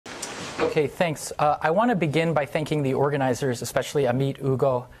Okay, thanks. I want to begin by thanking the organizers, especially Amit,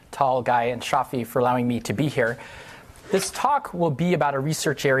 Ugo, Tal, Guy, and Shafi for allowing me to be here. This talk will be about a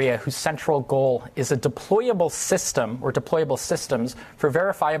research area whose central goal is a deployable system or deployable systems for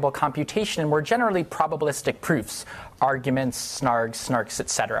verifiable computation and more generally probabilistic proofs, arguments, snarks,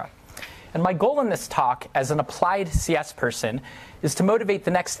 etc. And my goal in this talk as an applied CS person is to motivate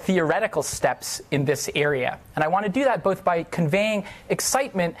the next theoretical steps in this area. And I want to do that both by conveying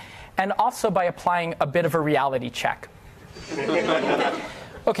excitement and also by applying a bit of a reality check.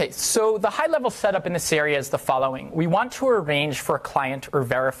 Okay, so the high-level setup in this area is the following. We want to arrange for a client or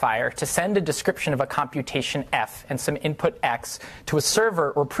verifier to send a description of a computation F and some input X to a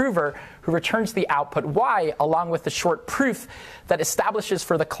server or prover who returns the output Y along with the short proof that establishes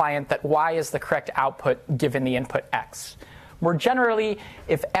for the client that Y is the correct output given the input X. More generally,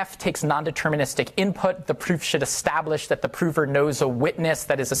 if F takes non-deterministic input, the proof should establish that the prover knows a witness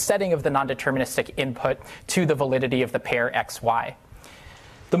that is a setting of the non-deterministic input to the validity of the pair XY.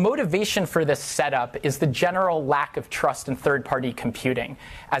 The motivation for this setup is the general lack of trust in third-party computing.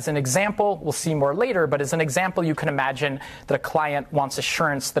 As an example, we'll see more later, but as an example, you can imagine that a client wants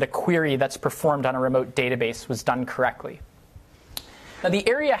assurance that a query that's performed on a remote database was done correctly. Now, the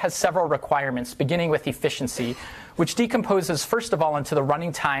area has several requirements, beginning with efficiency, which decomposes, first of all, into the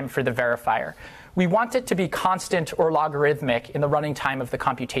running time for the verifier. We want it to be constant or logarithmic in the running time of the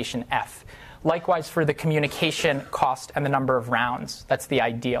computation F. Likewise for the communication cost and the number of rounds. That's the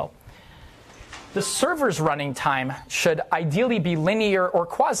ideal. The server's running time should ideally be linear or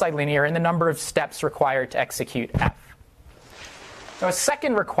quasi-linear in the number of steps required to execute F. Now, a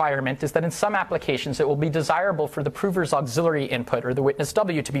second requirement is that in some applications it will be desirable for the prover's auxiliary input, or the witness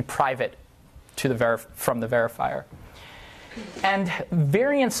W, to be private to from the verifier. And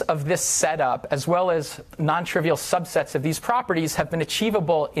variants of this setup, as well as non-trivial subsets of these properties, have been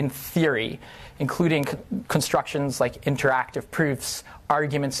achievable in theory, including constructions like interactive proofs,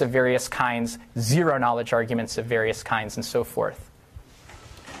 arguments of various kinds, zero-knowledge arguments of various kinds, and so forth.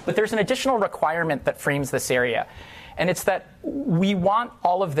 But there's an additional requirement that frames this area, and it's that we want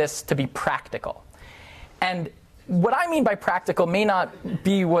all of this to be practical. And what I mean by practical may not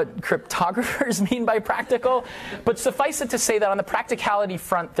be what cryptographers mean by practical, but suffice it to say that on the practicality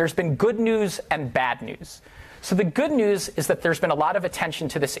front, there's been good news and bad news. So the good news is that there's been a lot of attention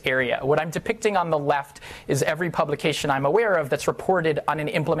to this area. What I'm depicting on the left is every publication I'm aware of that's reported on an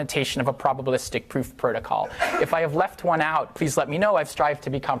implementation of a probabilistic proof protocol. If I have left one out, please let me know. I've strived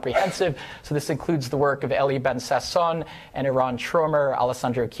to be comprehensive. So this includes the work of Eli Ben-Sasson and Eran Tromer,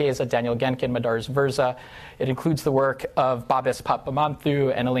 Alessandro Chiesa, Daniel Genkin, Madars Verza. It includes the work of Babes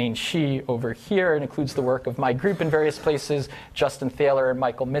Papamanthu and Elaine Shi over here. It includes the work of my group in various places, Justin Thaler and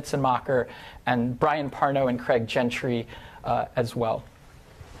Michael Mitzenmacher, and Brian Parno and Craig Gentry as well.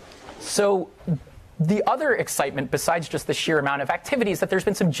 So the other excitement, besides just the sheer amount of activity, is that there's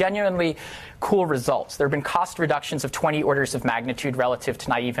been some genuinely cool results. There have been cost reductions of 20 orders of magnitude relative to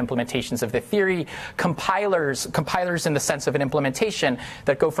naive implementations of the theory, compilers in the sense of an implementation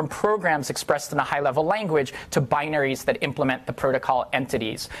that go from programs expressed in a high-level language to binaries that implement the protocol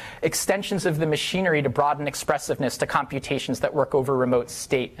entities, extensions of the machinery to broaden expressiveness to computations that work over remote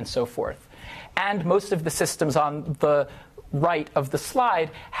state, and so forth. And most of the systems on the right of the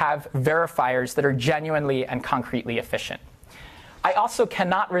slide have verifiers that are genuinely and concretely efficient. I also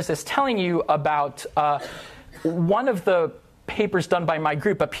cannot resist telling you about one of the papers done by my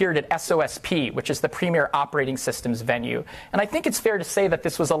group appeared at SOSP, which is the premier operating systems venue. And I think it's fair to say that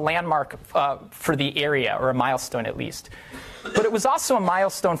this was a landmark for the area, or a milestone at least. But it was also a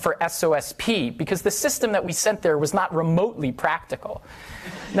milestone for SOSP, because the system that we sent there was not remotely practical.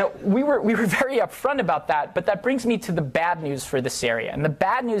 Now, we were very upfront about that, but that brings me to the bad news for this area. And the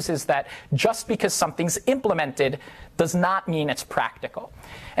bad news is that just because something's implemented does not mean it's practical.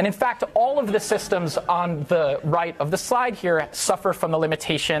 And in fact, all of the systems on the right of the slide here suffer from the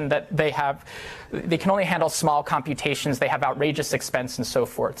limitation that they can only handle small computations, they have outrageous expense, and so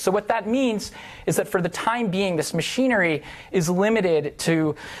forth. So what that means is that for the time being, this machinery is limited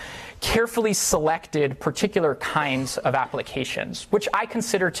to carefully selected particular kinds of applications, which I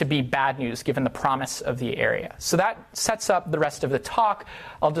consider to be bad news given the promise of the area. So that sets up the rest of the talk.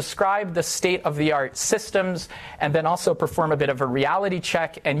 I'll describe the state-of-the-art systems and then also perform a bit of a reality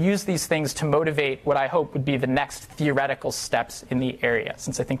check and use these things to motivate what I hope would be the next theoretical steps in the area,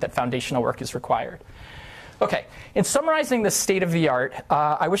 since I think that foundational work is required. Okay, in summarizing the state of the art,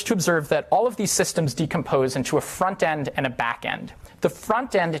 I wish to observe that all of these systems decompose into a front end and a back end. The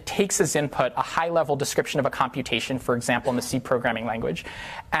front end takes as input a high-level description of a computation, for example, in the C programming language,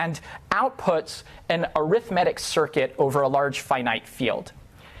 and outputs an arithmetic circuit over a large finite field.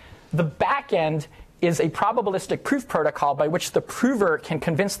 The back end is a probabilistic proof protocol by which the prover can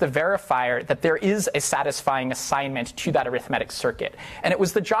convince the verifier that there is a satisfying assignment to that arithmetic circuit. And it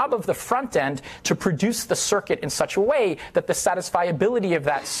was the job of the front end to produce the circuit in such a way that the satisfiability of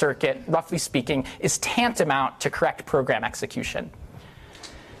that circuit, roughly speaking, is tantamount to correct program execution.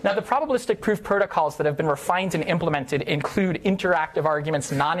 Now, the probabilistic proof protocols that have been refined and implemented include interactive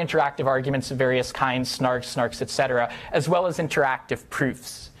arguments, non-interactive arguments of various kinds, snarks, etc., as well as interactive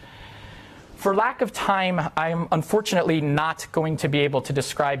proofs. For lack of time, I'm unfortunately not going to be able to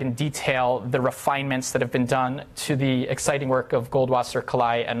describe in detail the refinements that have been done to the exciting work of Goldwasser,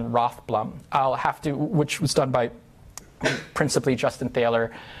 Kalai, and Rothblum. I'll have to, which was done by principally Justin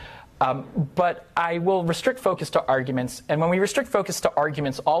Thaler. But I will restrict focus to arguments. And when we restrict focus to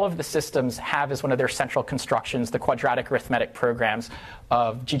arguments, all of the systems have as one of their central constructions the quadratic arithmetic programs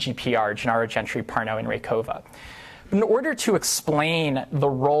of GGPR, Gennaro, Gentry, Parnot, and Raykova. In order to explain the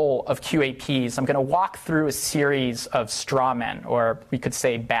role of QAPs, I'm going to walk through a series of straw men, or we could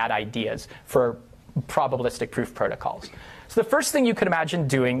say bad ideas, for probabilistic proof protocols. So the first thing you could imagine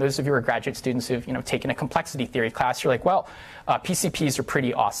doing, those of you who are graduate students who've taken a complexity theory class, you're like, well, PCPs are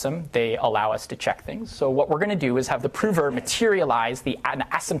pretty awesome. They allow us to check things. So what we're going to do is have the prover materialize an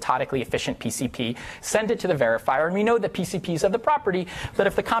asymptotically efficient PCP, send it to the verifier, and we know that PCPs have the property that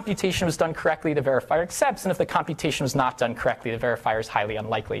if the computation was done correctly, the verifier accepts, and if the computation was not done correctly, the verifier is highly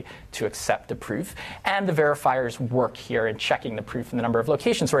unlikely to accept the proof. And the verifier's work here in checking the proof in the number of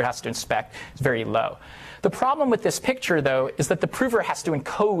locations where it has to inspect is very low. The problem with this picture, though, is that the prover has to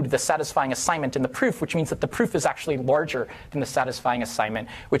encode the satisfying assignment in the proof, which means that the proof is actually larger than the satisfying assignment,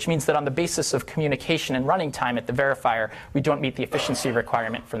 which means that on the basis of communication and running time at the verifier, we don't meet the efficiency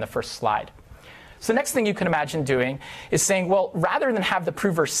requirement from the first slide. So the next thing you can imagine doing is saying, well, rather than have the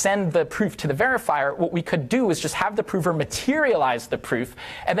prover send the proof to the verifier, what we could do is just have the prover materialize the proof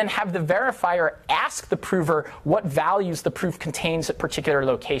and then have the verifier ask the prover what values the proof contains at particular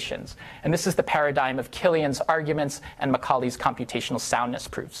locations. And this is the paradigm of Killian's arguments and Macaulay's computational soundness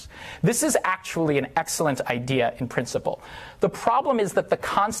proofs. This is actually an excellent idea in principle. The problem is that the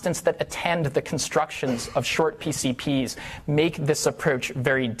constants that attend the constructions of short PCPs make this approach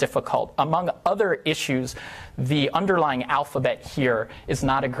very difficult. Among other issues, the underlying alphabet here is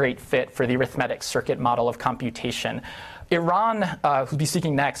not a great fit for the arithmetic circuit model of computation. Iran, who'll be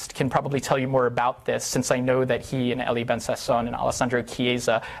speaking next, can probably tell you more about this, since I know that he and Elie Ben-Sasson and Alessandro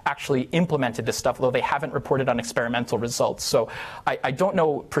Chiesa actually implemented this stuff, although they haven't reported on experimental results. So I don't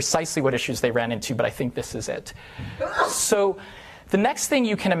know precisely what issues they ran into, but I think this is it. So the next thing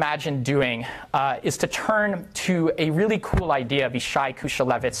you can imagine doing is to turn to a really cool idea of Yishai,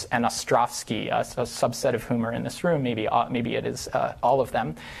 Kushelevitz, and Ostrovsky, a subset of whom are in this room. Maybe it is all of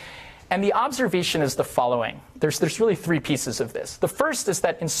them. And the observation is the following. There's really three pieces of this. The first is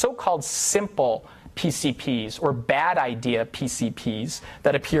that in so-called simple PCPs, or bad idea PCPs,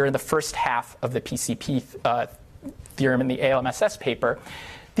 that appear in the first half of the PCP theorem in the ALMSS paper,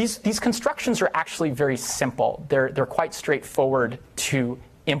 these constructions are actually very simple. They're quite straightforward to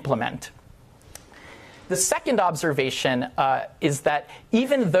implement. The second observation is that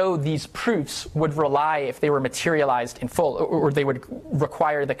even though these proofs would rely, if they were materialized in full, or they would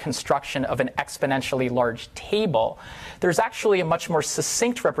require the construction of an exponentially large table, there's actually a much more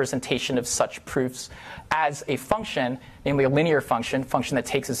succinct representation of such proofs as a function, namely a linear function that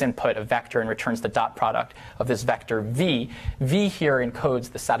takes as input a vector and returns the dot product of this vector v. V here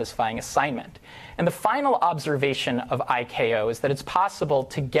encodes the satisfying assignment. And the final observation of IKO is that it's possible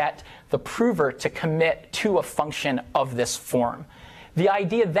to get the prover to commit to a function of this form. The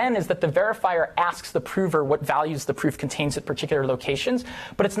idea then is that the verifier asks the prover what values the proof contains at particular locations,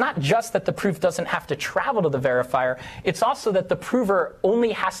 but it's not just that the proof doesn't have to travel to the verifier, it's also that the prover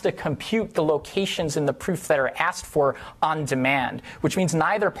only has to compute the locations in the proof that are asked for on demand, which means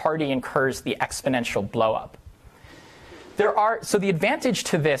neither party incurs the exponential blowup. So the advantage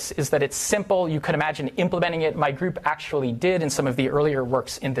to this is that it's simple. You could imagine implementing it. My group actually did in some of the earlier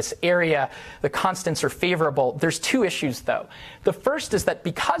works in this area. The constants are favorable. There's two issues, though. The first is that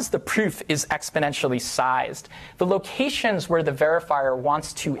because the proof is exponentially sized, the locations where the verifier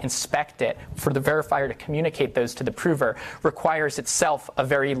wants to inspect it, for the verifier to communicate those to the prover, requires itself a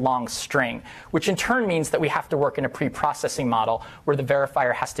very long string, which in turn means that we have to work in a pre-processing model where the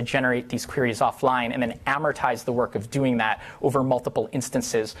verifier has to generate these queries offline and then amortize the work of doing that over multiple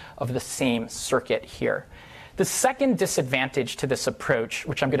instances of the same circuit here. The second disadvantage to this approach,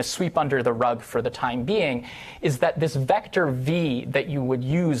 which I'm going to sweep under the rug for the time being, is that this vector v that you would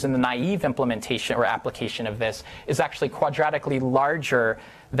use in the naive implementation or application of this is actually quadratically larger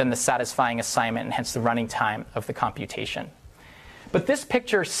than the satisfying assignment and hence the running time of the computation. But this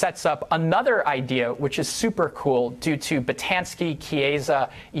picture sets up another idea, which is super cool, due to Batansky, Chiesa,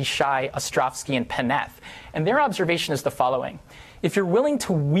 Ishai, Ostrovsky, and Paneth. And their observation is the following. If you're willing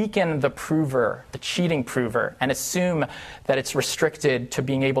to weaken the prover, the cheating prover, and assume that it's restricted to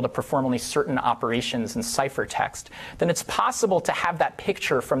being able to perform only certain operations in ciphertext, then it's possible to have that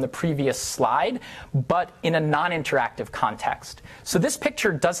picture from the previous slide, but in a non-interactive context. So this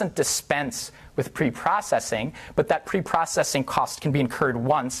picture doesn't dispense with pre-processing, but that pre-processing cost can be incurred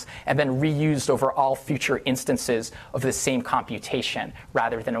once and then reused over all future instances of the same computation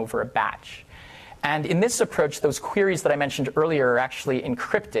rather than over a batch. And in this approach, those queries that I mentioned earlier are actually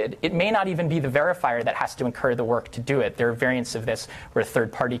encrypted. It may not even be the verifier that has to incur the work to do it. There are variants of this where a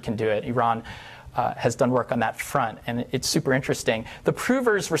third party can do it. Iran has done work on that front, and it's super interesting. The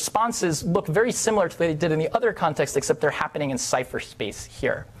prover's responses look very similar to what they did in the other context, except they're happening in cypherspace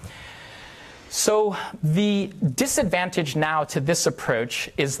here. So the disadvantage now to this approach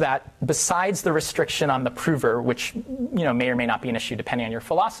is that besides the restriction on the prover, which may or may not be an issue depending on your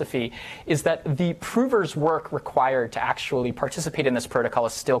philosophy, is that the prover's work required to actually participate in this protocol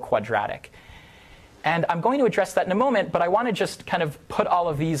is still quadratic. And I'm going to address that in a moment, but I want to just kind of put all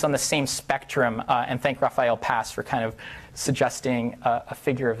of these on the same spectrum and thank Raphael Pass for kind of suggesting a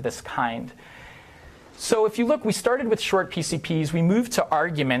figure of this kind. So if you look, we started with short PCPs. We moved to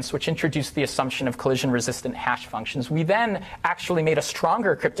arguments, which introduced the assumption of collision-resistant hash functions. We then actually made a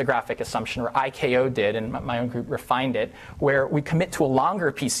stronger cryptographic assumption, or IKO did, and my own group refined it, where we commit to a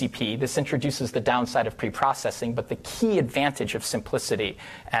longer PCP. This introduces the downside of preprocessing, but the key advantage of simplicity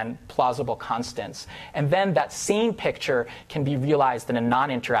and plausible constants. And then that same picture can be realized in a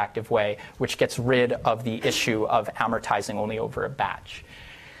non-interactive way, which gets rid of the issue of amortizing only over a batch.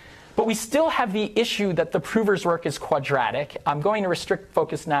 But we still have the issue that the prover's work is quadratic. I'm going to restrict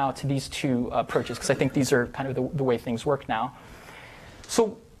focus now to these two approaches because I think these are kind of the way things work now.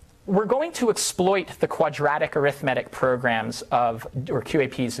 So we're going to exploit the quadratic arithmetic programs or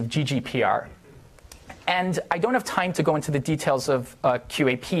QAPs of GGPR. And I don't have time to go into the details of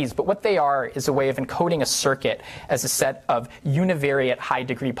QAPs, but what they are is a way of encoding a circuit as a set of univariate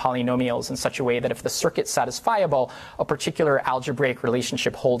high-degree polynomials in such a way that if the circuit's satisfiable, a particular algebraic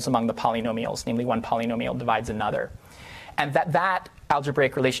relationship holds among the polynomials, namely one polynomial divides another. And that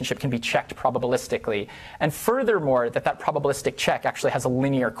algebraic relationship can be checked probabilistically. And furthermore, that probabilistic check actually has a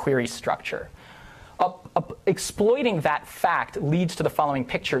linear query structure. Exploiting that fact leads to the following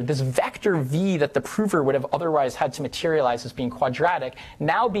picture. This vector v that the prover would have otherwise had to materialize as being quadratic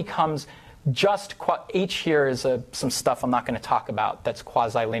now becomes just h here is some stuff I'm not going to talk about that's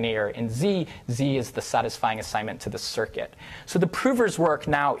quasi-linear. In z is the satisfying assignment to the circuit. So the prover's work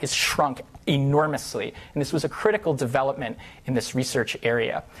now is shrunk enormously, and this was a critical development in this research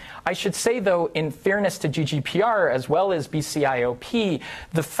area. I should say, though, in fairness to GGPR as well as BCIOP,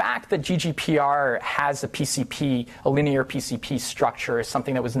 the fact that GGPR has a linear PCP structure is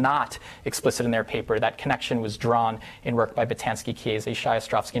something that was not explicit in their paper. That connection was drawn in work by Batansky, Chiesa, Ishai,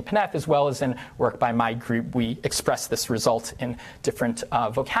 Ostrovsky, and Paneth, as well as in work by my group. We expressed this result in different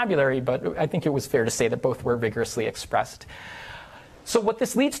vocabulary, but I think it was fair to say that both were vigorously expressed. So what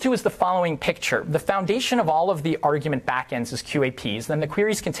this leads to is the following picture. The foundation of all of the argument backends is QAPs. Then the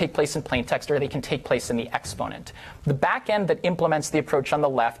queries can take place in plaintext or they can take place in the exponent. The backend that implements the approach on the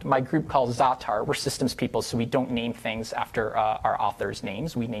left, my group calls Zatar. We're systems people, so we don't name things after our authors'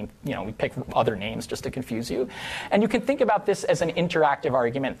 names. We name, we pick other names just to confuse you. And you can think about this as an interactive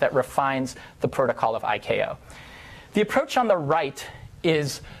argument that refines the protocol of IKO. The approach on the right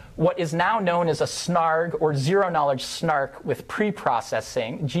is what is now known as a SNARG, or zero-knowledge SNARK, with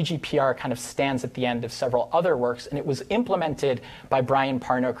pre-processing. GGPR kind of stands at the end of several other works, and it was implemented by Brian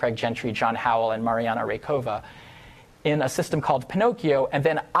Parno, Craig Gentry, John Howell, and Mariana Raykova in a system called Pinocchio, and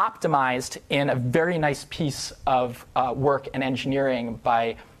then optimized in a very nice piece of work and engineering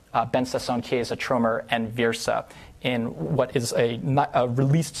by Ben Sasson, Chiesa, Tromer, and Virsa in what is a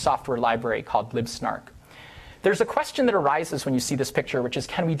released software library called libsnark. There's a question that arises when you see this picture, which is,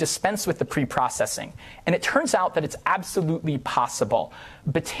 can we dispense with the pre-processing? And it turns out that it's absolutely possible.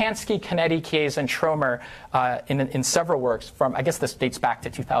 Batansky, Canetti, Chiesa, and Tromer in several works from, I guess this dates back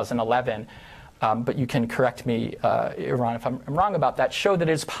to 2011, but you can correct me, Iran, if I'm wrong about that, show that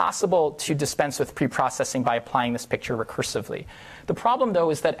it is possible to dispense with pre-processing by applying this picture recursively. The problem,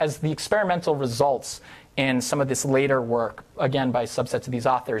 though, is that as the experimental results in some of this later work, again by subsets of these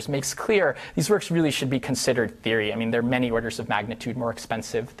authors, makes clear these works really should be considered theory. I mean, they're many orders of magnitude more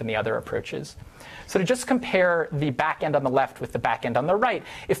expensive than the other approaches. So to just compare the back end on the left with the back end on the right,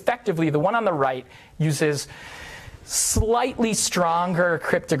 effectively the one on the right uses slightly stronger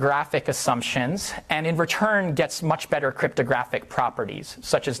cryptographic assumptions, and in return gets much better cryptographic properties,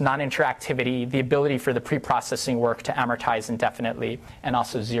 such as non-interactivity, the ability for the pre-processing work to amortize indefinitely, and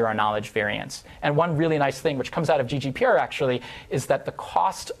also zero-knowledge variance. And one really nice thing, which comes out of GDPR actually, is that the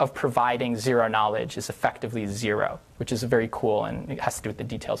cost of providing zero knowledge is effectively zero, which is very cool, and it has to do with the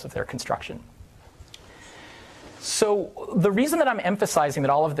details of their construction. So the reason that I'm emphasizing that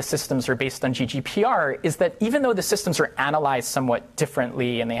all of the systems are based on GDPR is that even though the systems are analyzed somewhat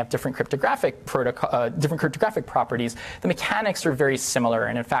differently and they have different cryptographic properties, the mechanics are very similar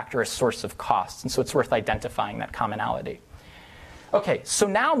and in fact are a source of cost. And so it's worth identifying that commonality. Okay, so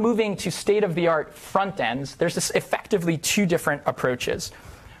now moving to state-of-the-art front ends, there's effectively two different approaches.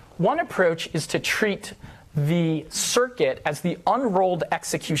 One approach is to treat the circuit as the unrolled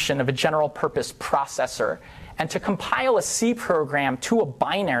execution of a general purpose processor, and to compile a C program to a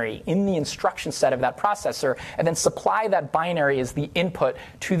binary in the instruction set of that processor, and then supply that binary as the input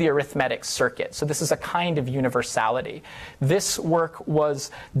to the arithmetic circuit. So this is a kind of universality. This work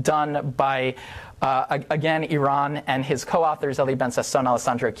was done by, again, Iran and his co-authors, Eli Ben Sasson,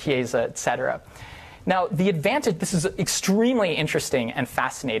 Alessandro Chiesa, etc. Now, the advantage, this is extremely interesting and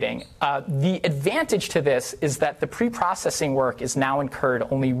fascinating. The advantage to this is that the pre-processing work is now incurred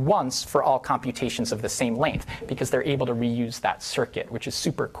only once for all computations of the same length, because they're able to reuse that circuit, which is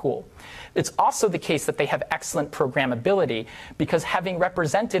super cool. It's also the case that they have excellent programmability, because having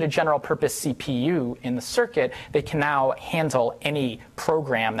represented a general purpose CPU in the circuit, they can now handle any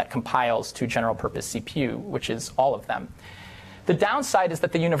program that compiles to a general purpose CPU, which is all of them. The downside is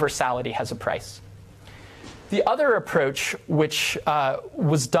that the universality has a price. The other approach, which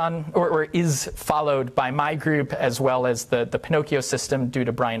was done or is followed by my group, as well as the Pinocchio system due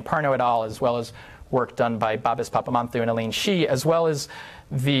to Brian Parno et al., as well as work done by Babis Papamanthu and Elaine Shi, as well as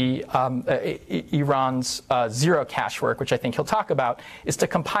the Iran's zero cache work, which I think he'll talk about, is to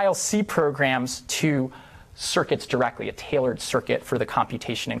compile C programs to circuits directly, a tailored circuit for the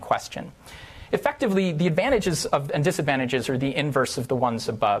computation in question. Effectively, the advantages and disadvantages are the inverse of the ones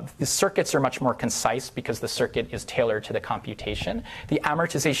above. The circuits are much more concise because the circuit is tailored to the computation. The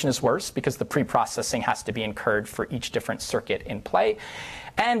amortization is worse because the pre-processing has to be incurred for each different circuit in play.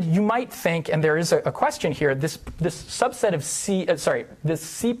 And you might think, and there is a question here, this subset of C, this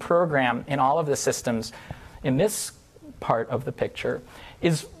C program in all of the systems in this part of the picture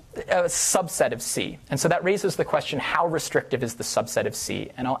is a subset of C. And so that raises the question, how restrictive is the subset of C?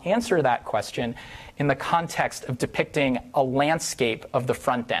 And I'll answer that question in the context of depicting a landscape of the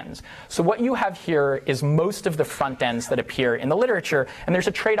front ends. So what you have here is most of the front ends that appear in the literature, and there's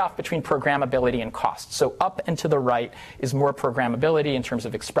a trade-off between programmability and cost. So up and to the right is more programmability in terms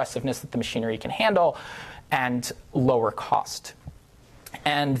of expressiveness that the machinery can handle, and lower cost.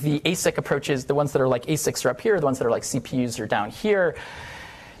 And the ASIC approaches, the ones that are like ASICs are up here, the ones that are like CPUs are down here.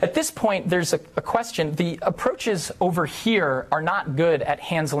 At this point, there's a question. The approaches over here are not good at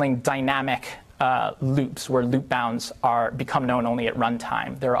handling dynamic loops, where loop bounds become known only at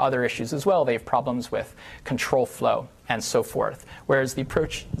runtime. There are other issues as well. They have problems with control flow and so forth. Whereas the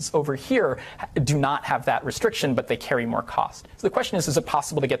approaches over here do not have that restriction, but they carry more cost. So the question is it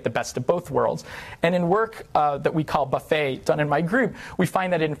possible to get the best of both worlds? And in work that we call Buffet, done in my group, we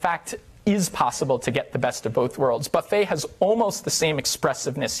find that in fact is possible to get the best of both worlds. Buffet has almost the same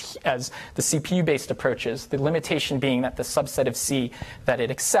expressiveness as the CPU-based approaches, the limitation being that the subset of C that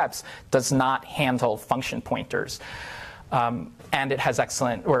it accepts does not handle function pointers. And it has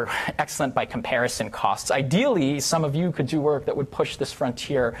excellent by comparison costs. Ideally, some of you could do work that would push this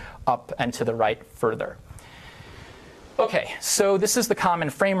frontier up and to the right further. Okay, so this is the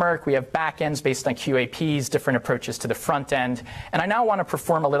common framework. We have backends based on QAPs, different approaches to the front end. And I now want to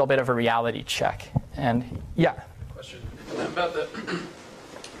perform a little bit of a reality check. And yeah? Question about the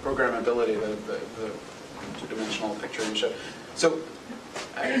programmability, the two-dimensional picture you showed. So,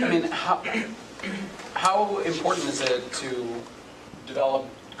 I mean, how important is it to develop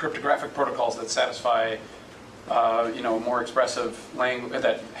cryptographic protocols that satisfy more expressive language,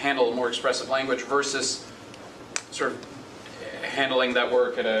 that handle a more expressive language, versus sort of handling that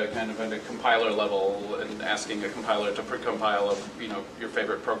work at a kind of at a compiler level and asking a compiler to precompile your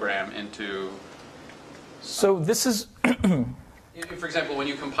favorite program into? So this is, for example, when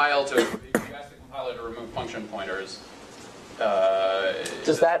you compile to, if you ask the compiler to remove function pointers,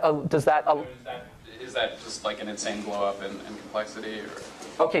 is that just like an insane blow up in complexity? Or?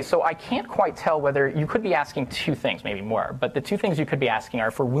 Okay, so I can't quite tell whether you could be asking two things, maybe more. But the two things you could be asking are,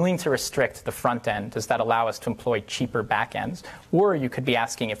 if we're willing to restrict the front end, does that allow us to employ cheaper back ends? Or you could be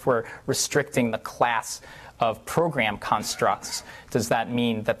asking, if we're restricting the class of program constructs, does that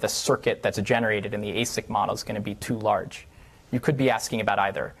mean that the circuit that's generated in the ASIC model is going to be too large? You could be asking about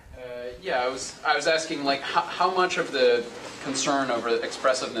either. Yeah, I was asking, like, how much of the concern over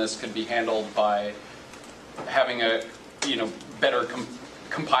expressiveness could be handled by having a, better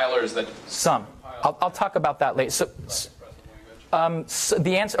compilers that... Some. I'll talk about that later. So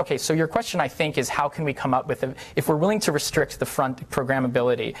the answer, okay, so your question, I think, is how can we come up with, if we're willing to restrict the front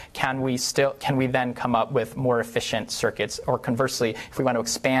programmability, can we then come up with more efficient circuits? Or conversely, if we want to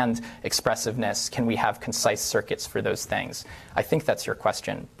expand expressiveness, can we have concise circuits for those things? I think that's your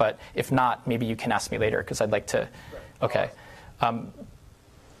question. But if not, maybe you can ask me later, because I'd like to, okay.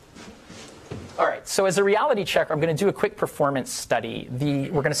 All right, so as a reality check, I'm going to do a quick performance study.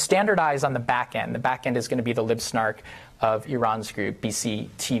 We're going to standardize on the back end. The back end is going to be the libsnark of Iran's group,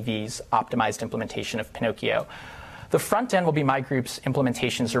 BCTV's optimized implementation of Pinocchio. The front end will be my group's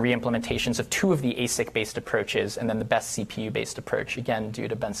implementations or re-implementations of two of the ASIC-based approaches, and then the best CPU-based approach, again, due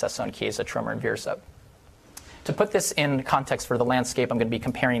to Ben-Sasson, Chiesa, Tromer, and Virza. To put this in context for the landscape, I'm going to be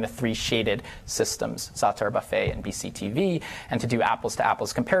comparing the three shaded systems, Zatar, Buffet, and BCTV. And to do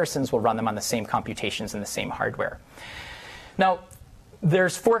apples-to-apples comparisons, we'll run them on the same computations and the same hardware. Now,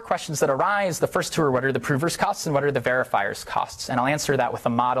 there's four questions that arise. The first two are, what are the provers' costs and what are the verifiers' costs? And I'll answer that with a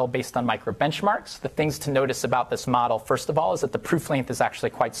model based on micro benchmarks. The things to notice about this model, first of all, is that the proof length is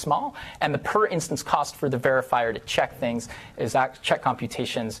actually quite small, and the per instance cost for the verifier to check things, check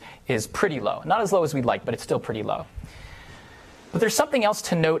computations, is pretty low. Not as low as we'd like, but it's still pretty low. But there's something else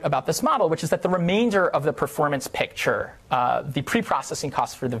to note about this model, which is that the remainder of the performance picture, the pre-processing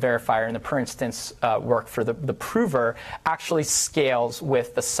costs for the verifier and the per instance work for the prover, actually scales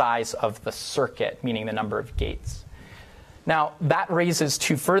with the size of the circuit, meaning the number of gates. Now, that raises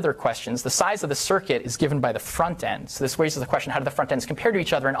two further questions. The size of the circuit is given by the front end. So this raises the question, how do the front ends compare to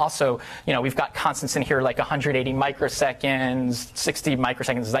each other? And also, we've got constants in here like 180 microseconds, 60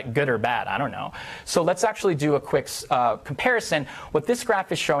 microseconds. Is that good or bad? I don't know. So let's actually do a quick comparison. What this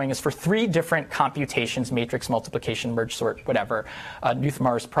graph is showing is for three different computations, matrix, multiplication, merge, sort, whatever,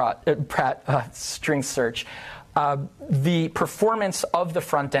 Newth-Mars, Pratt, string search. The performance of the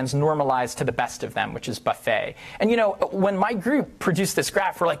front ends normalized to the best of them, which is Buffet. And when my group produced this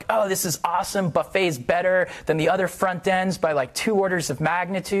graph, we're like, oh, this is awesome. Buffet's better than the other front ends by like 2 orders of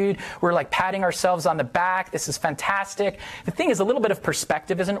magnitude. We're like patting ourselves on the back. This is fantastic. The thing is, a little bit of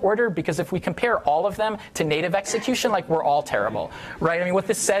perspective is in order, because if we compare all of them to native execution, like, we're all terrible, right? I mean, what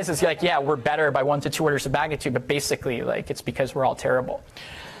this says is like, yeah, we're better by 1 to 2 orders of magnitude, but basically, like, it's because we're all terrible.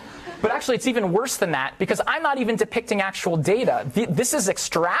 But actually, it's even worse than that, because I'm not even depicting actual data. This is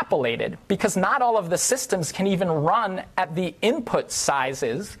extrapolated, because not all of the systems can even run at the input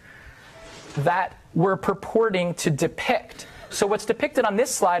sizes that we're purporting to depict. So what's depicted on this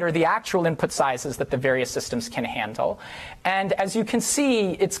slide are the actual input sizes that the various systems can handle. And as you can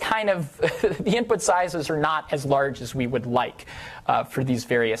see, it's kind of the input sizes are not as large as we would like for these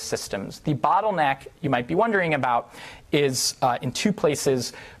various systems. The bottleneck you might be wondering about is in two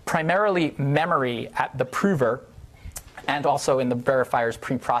places, primarily memory at the prover, and also in the verifier's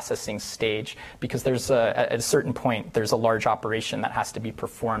pre-processing stage, because there's at a certain point, there's a large operation that has to be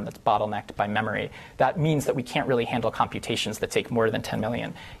performed that's bottlenecked by memory. That means that we can't really handle computations that take more than 10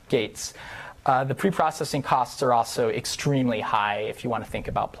 million gates. The pre-processing costs are also extremely high if you want to think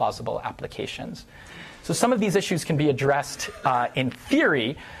about plausible applications. So some of these issues can be addressed in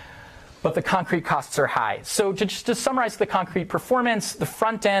theory, but the concrete costs are high. So just to summarize the concrete performance, the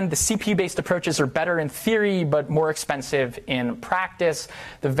front end, the CPU-based approaches are better in theory, but more expensive in practice.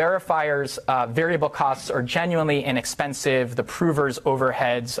 The verifier's variable costs are genuinely inexpensive. The prover's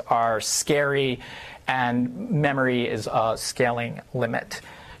overheads are scary, and memory is a scaling limit.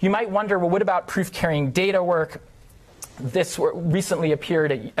 You might wonder, well, what about proof-carrying data work? This recently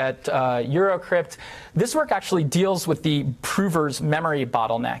appeared at Eurocrypt. This work actually deals with the prover's memory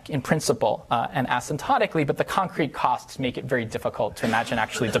bottleneck in principle and asymptotically, but the concrete costs make it very difficult to imagine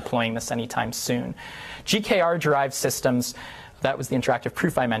actually deploying this anytime soon. GKR-derived systems, that was the interactive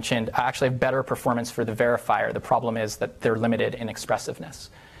proof I mentioned, actually have better performance for the verifier. The problem is that they're limited in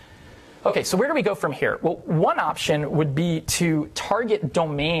expressiveness. OK, so where do we go from here? Well, one option would be to target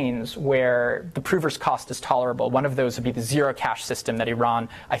domains where the prover's cost is tolerable. One of those would be the zero cache system that Iran,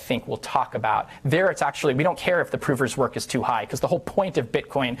 I think, will talk about. There, it's actually, we don't care if the prover's work is too high, because the whole point of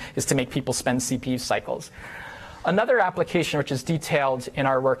Bitcoin is to make people spend CPU cycles. Another application, which is detailed in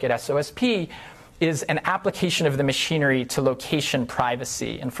our work at SOSP, is an application of the machinery to location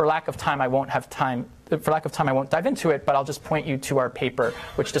privacy. And for lack of time, I won't have time for lack of time, I won't dive into it, but I'll just point you to our paper,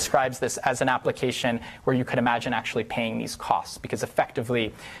 which describes this as an application where you could imagine actually paying these costs, because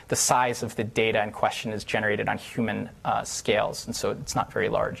effectively the size of the data in question is generated on human scales, and so it's not very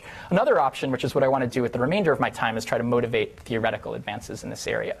large. Another option, which is what I want to do with the remainder of my time, is try to motivate theoretical advances in this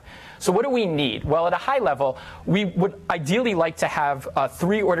area. So what do we need? Well, at a high level, we would ideally like to have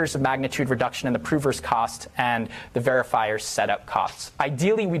 3 orders of magnitude reduction in the prover's cost and the verifier's setup costs.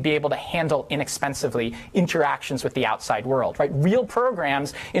 Ideally, we'd be able to handle inexpensively interactions with the outside world, right? Real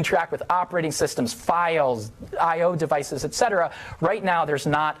programs interact with operating systems, files, I/O devices, etc. Right now, there's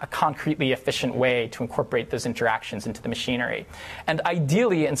not a concretely efficient way to incorporate those interactions into the machinery. And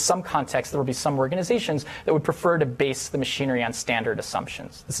ideally, in some contexts, there will be some organizations that would prefer to base the machinery on standard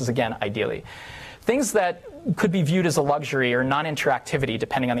assumptions. This is, again, ideally. Things that could be viewed as a luxury or non-interactivity,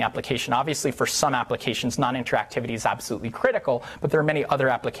 depending on the application. Obviously, for some applications, non-interactivity is absolutely critical, but there are many other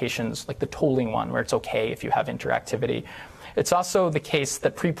applications, like the tolling one, where it's OK if you have interactivity. It's also the case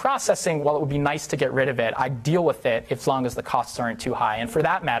that pre-processing, while it would be nice to get rid of it, I deal with it as long as the costs aren't too high. And for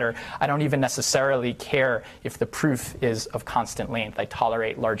that matter, I don't even necessarily care if the proof is of constant length. I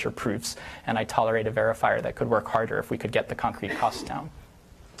tolerate larger proofs, and I tolerate a verifier that could work harder if we could get the concrete costs down.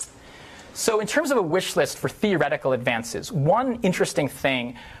 So in terms of a wish list for theoretical advances, one interesting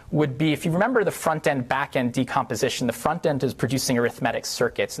thing would be, if you remember the front-end, back-end decomposition, the front end is producing arithmetic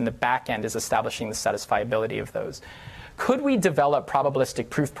circuits, and the back end is establishing the satisfiability of those. Could we develop probabilistic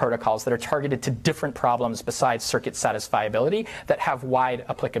proof protocols that are targeted to different problems besides circuit satisfiability that have wide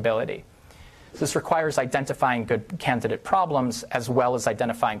applicability? So this requires identifying good candidate problems as well as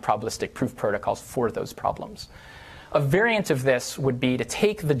identifying probabilistic proof protocols for those problems. A variant of this would be to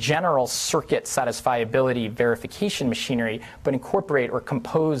take the general circuit satisfiability verification machinery, but incorporate or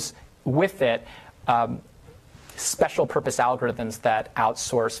compose with it special purpose algorithms that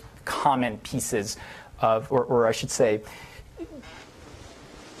outsource common pieces of, or I should say,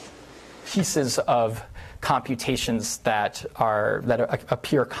 pieces of computations that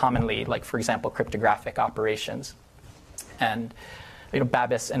appear commonly, like, for example, cryptographic operations. And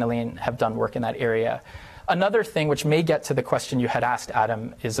Babis and Elaine have done work in that area. Another thing, which may get to the question you had asked,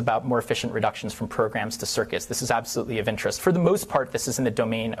 Adam, is about more efficient reductions from programs to circuits. This is absolutely of interest. For the most part, this is in the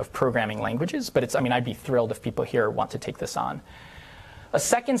domain of programming languages, but I'd be thrilled if people here want to take this on. A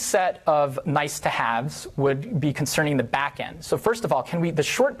second set of nice-to-haves would be concerning the back end. So first of all, the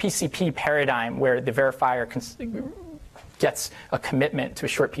short PCP paradigm, where the verifier gets a commitment to a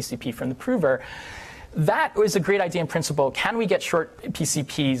short PCP from the prover, that is a great idea in principle. Can we get short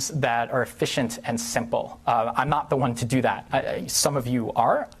PCPs that are efficient and simple? I'm not the one to do that. Some of you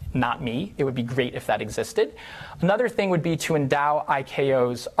are, not me. It would be great if that existed. Another thing would be to endow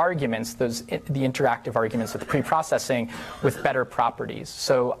IKO's arguments, the interactive arguments with the pre-processing, with better properties.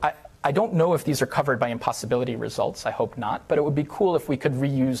 So I don't know if these are covered by impossibility results. I hope not. But it would be cool if we could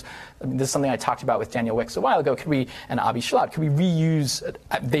reuse. This is something I talked about with Daniel Wicks a while ago. And Abi Shalat, could we reuse?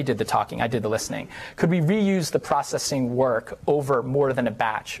 They did the talking. I did the listening. Could we reuse the processing work over more than a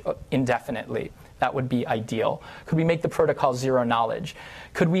batch indefinitely? That would be ideal. Could we make the protocol zero knowledge?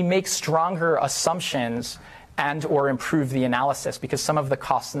 Could we make stronger assumptions and or improve the analysis? Because some of the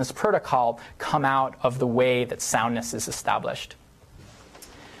costs in this protocol come out of the way that soundness is established.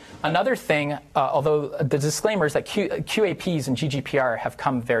 Another thing, although the disclaimer is that QAPs and GGPR have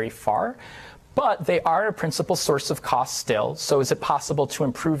come very far, but they are a principal source of cost still. So is it possible to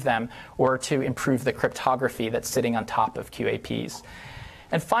improve them or to improve the cryptography that's sitting on top of QAPs?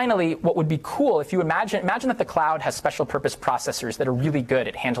 And finally, what would be cool, if you imagine that the cloud has special purpose processors that are really good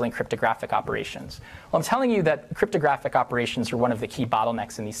at handling cryptographic operations. Well, I'm telling you that cryptographic operations are one of the key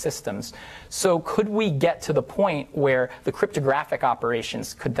bottlenecks in these systems. So could we get to the point where the cryptographic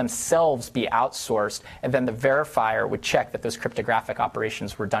operations could themselves be outsourced, and then the verifier would check that those cryptographic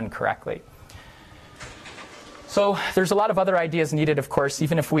operations were done correctly? So there's a lot of other ideas needed, of course.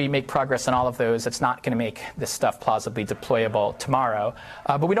 Even if we make progress on all of those, it's not going to make this stuff plausibly deployable tomorrow.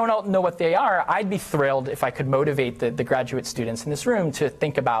 But we don't know what they are. I'd be thrilled if I could motivate the graduate students in this room to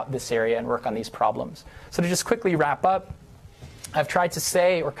think about this area and work on these problems. So to just quickly wrap up, I've tried to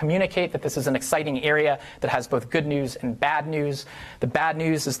say or communicate that this is an exciting area that has both good news and bad news. The bad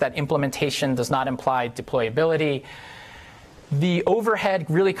news is that implementation does not imply deployability. The overhead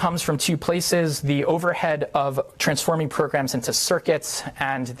really comes from two places: the overhead of transforming programs into circuits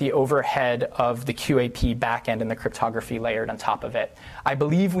and the overhead of the QAP backend and the cryptography layered on top of it. I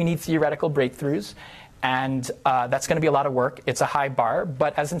believe we need theoretical breakthroughs, and that's going to be a lot of work. It's a high bar,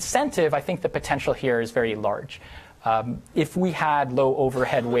 but as incentive, I think the potential here is very large. If we had low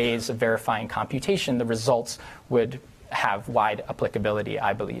overhead ways of verifying computation, the results would have wide applicability,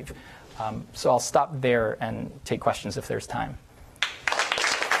 I believe. So I'll stop there and take questions if there's time.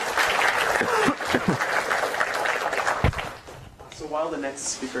 So while the next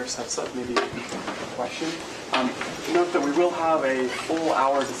speaker steps up, maybe a question. Note that we will have a full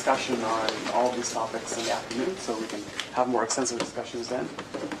hour discussion on all of these topics in the afternoon, so we can have more extensive discussions then.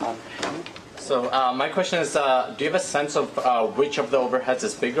 So my question is, do you have a sense of which of the overheads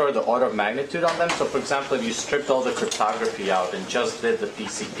is bigger or the order of magnitude on them? So for example, if you stripped all the cryptography out and just did the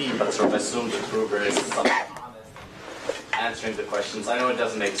PCP, but sort of assumed the prover is somehow answering the questions, I know it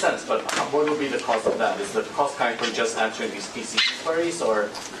doesn't make sense, but what would be the cost of that? Is the cost coming from just answering these PCP queries, or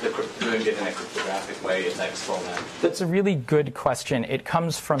doing it in a cryptographic way is exponent? That's a really good question. It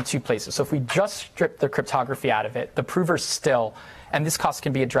comes from two places. So if we just strip the cryptography out of it, the prover still, and this cost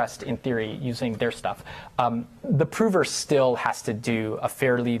can be addressed in theory using their stuff, the prover still has to do a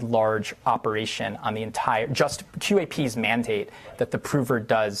fairly large operation on the entire, just QAP's mandate that the prover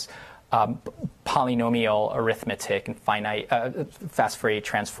does polynomial arithmetic and finite fast Fourier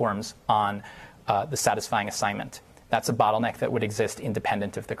transforms on the satisfying assignment. That's a bottleneck that would exist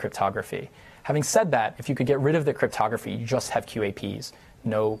independent of the cryptography. Having said that, if you could get rid of the cryptography, you just have QAPs,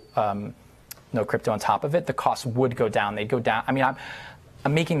 no crypto on top of it, the costs would go down. They'd go down. I mean,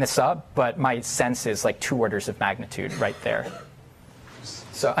 I'm making this up, but my sense is like 2 orders of magnitude right there.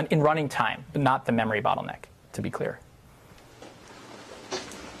 So in running time, but not the memory bottleneck, to be clear.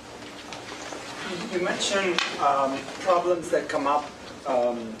 You mentioned problems that come up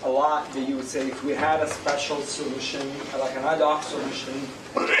a lot, that you would say if we had a special solution, like an ad hoc solution,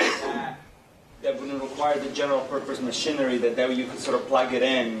 that wouldn't require the general purpose machinery, that you could sort of plug it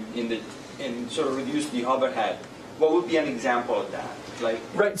in and sort of reduce the overhead. What would be an example of that?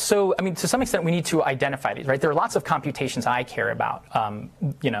 Right. So, I mean, to some extent, we need to identify these. Right. There are lots of computations I care about.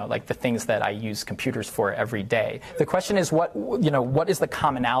 Like the things that I use computers for every day. The question is, what is the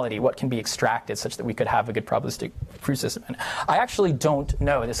commonality? What can be extracted such that we could have a good probabilistic proof system? And I actually don't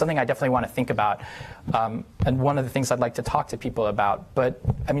know. There's something I definitely want to think about, and one of the things I'd like to talk to people about. But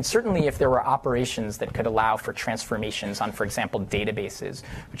I mean, certainly, if there were operations that could allow for transformations on, for example, databases,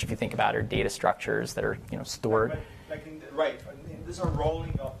 which, if you think about, are data structures that are stored. Right. These are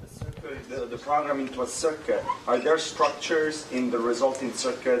rolling of the circuit, the program into a circuit. Are there structures in the resulting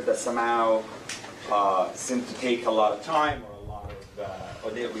circuit that somehow seem to take a lot of time,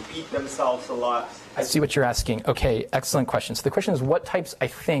 or they repeat themselves a lot? I see what you're asking. Okay, excellent question. So the question is, what types, I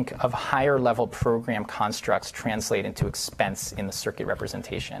think, of higher level program constructs translate into expense in the circuit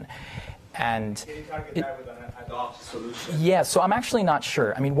representation? And can you target that with an ad hoc solution? Yeah, so I'm actually not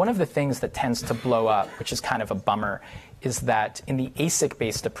sure. I mean, one of the things that tends to blow up, which is kind of a bummer, is that in the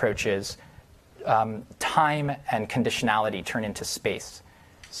ASIC-based approaches, time and conditionality turn into space.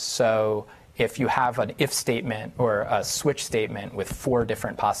 So if you have an if statement or a switch statement with 4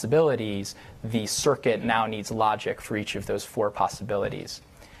 different possibilities, the circuit now needs logic for each of those 4 possibilities.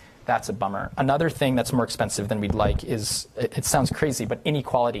 That's a bummer. Another thing that's more expensive than we'd like is, it sounds crazy, but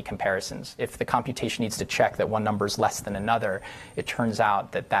inequality comparisons. If the computation needs to check that one number is less than another, it turns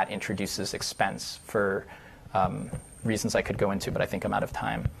out that that introduces expense for reasons I could go into, but I think I'm out of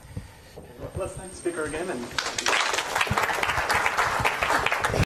time. Let's thank the speaker again.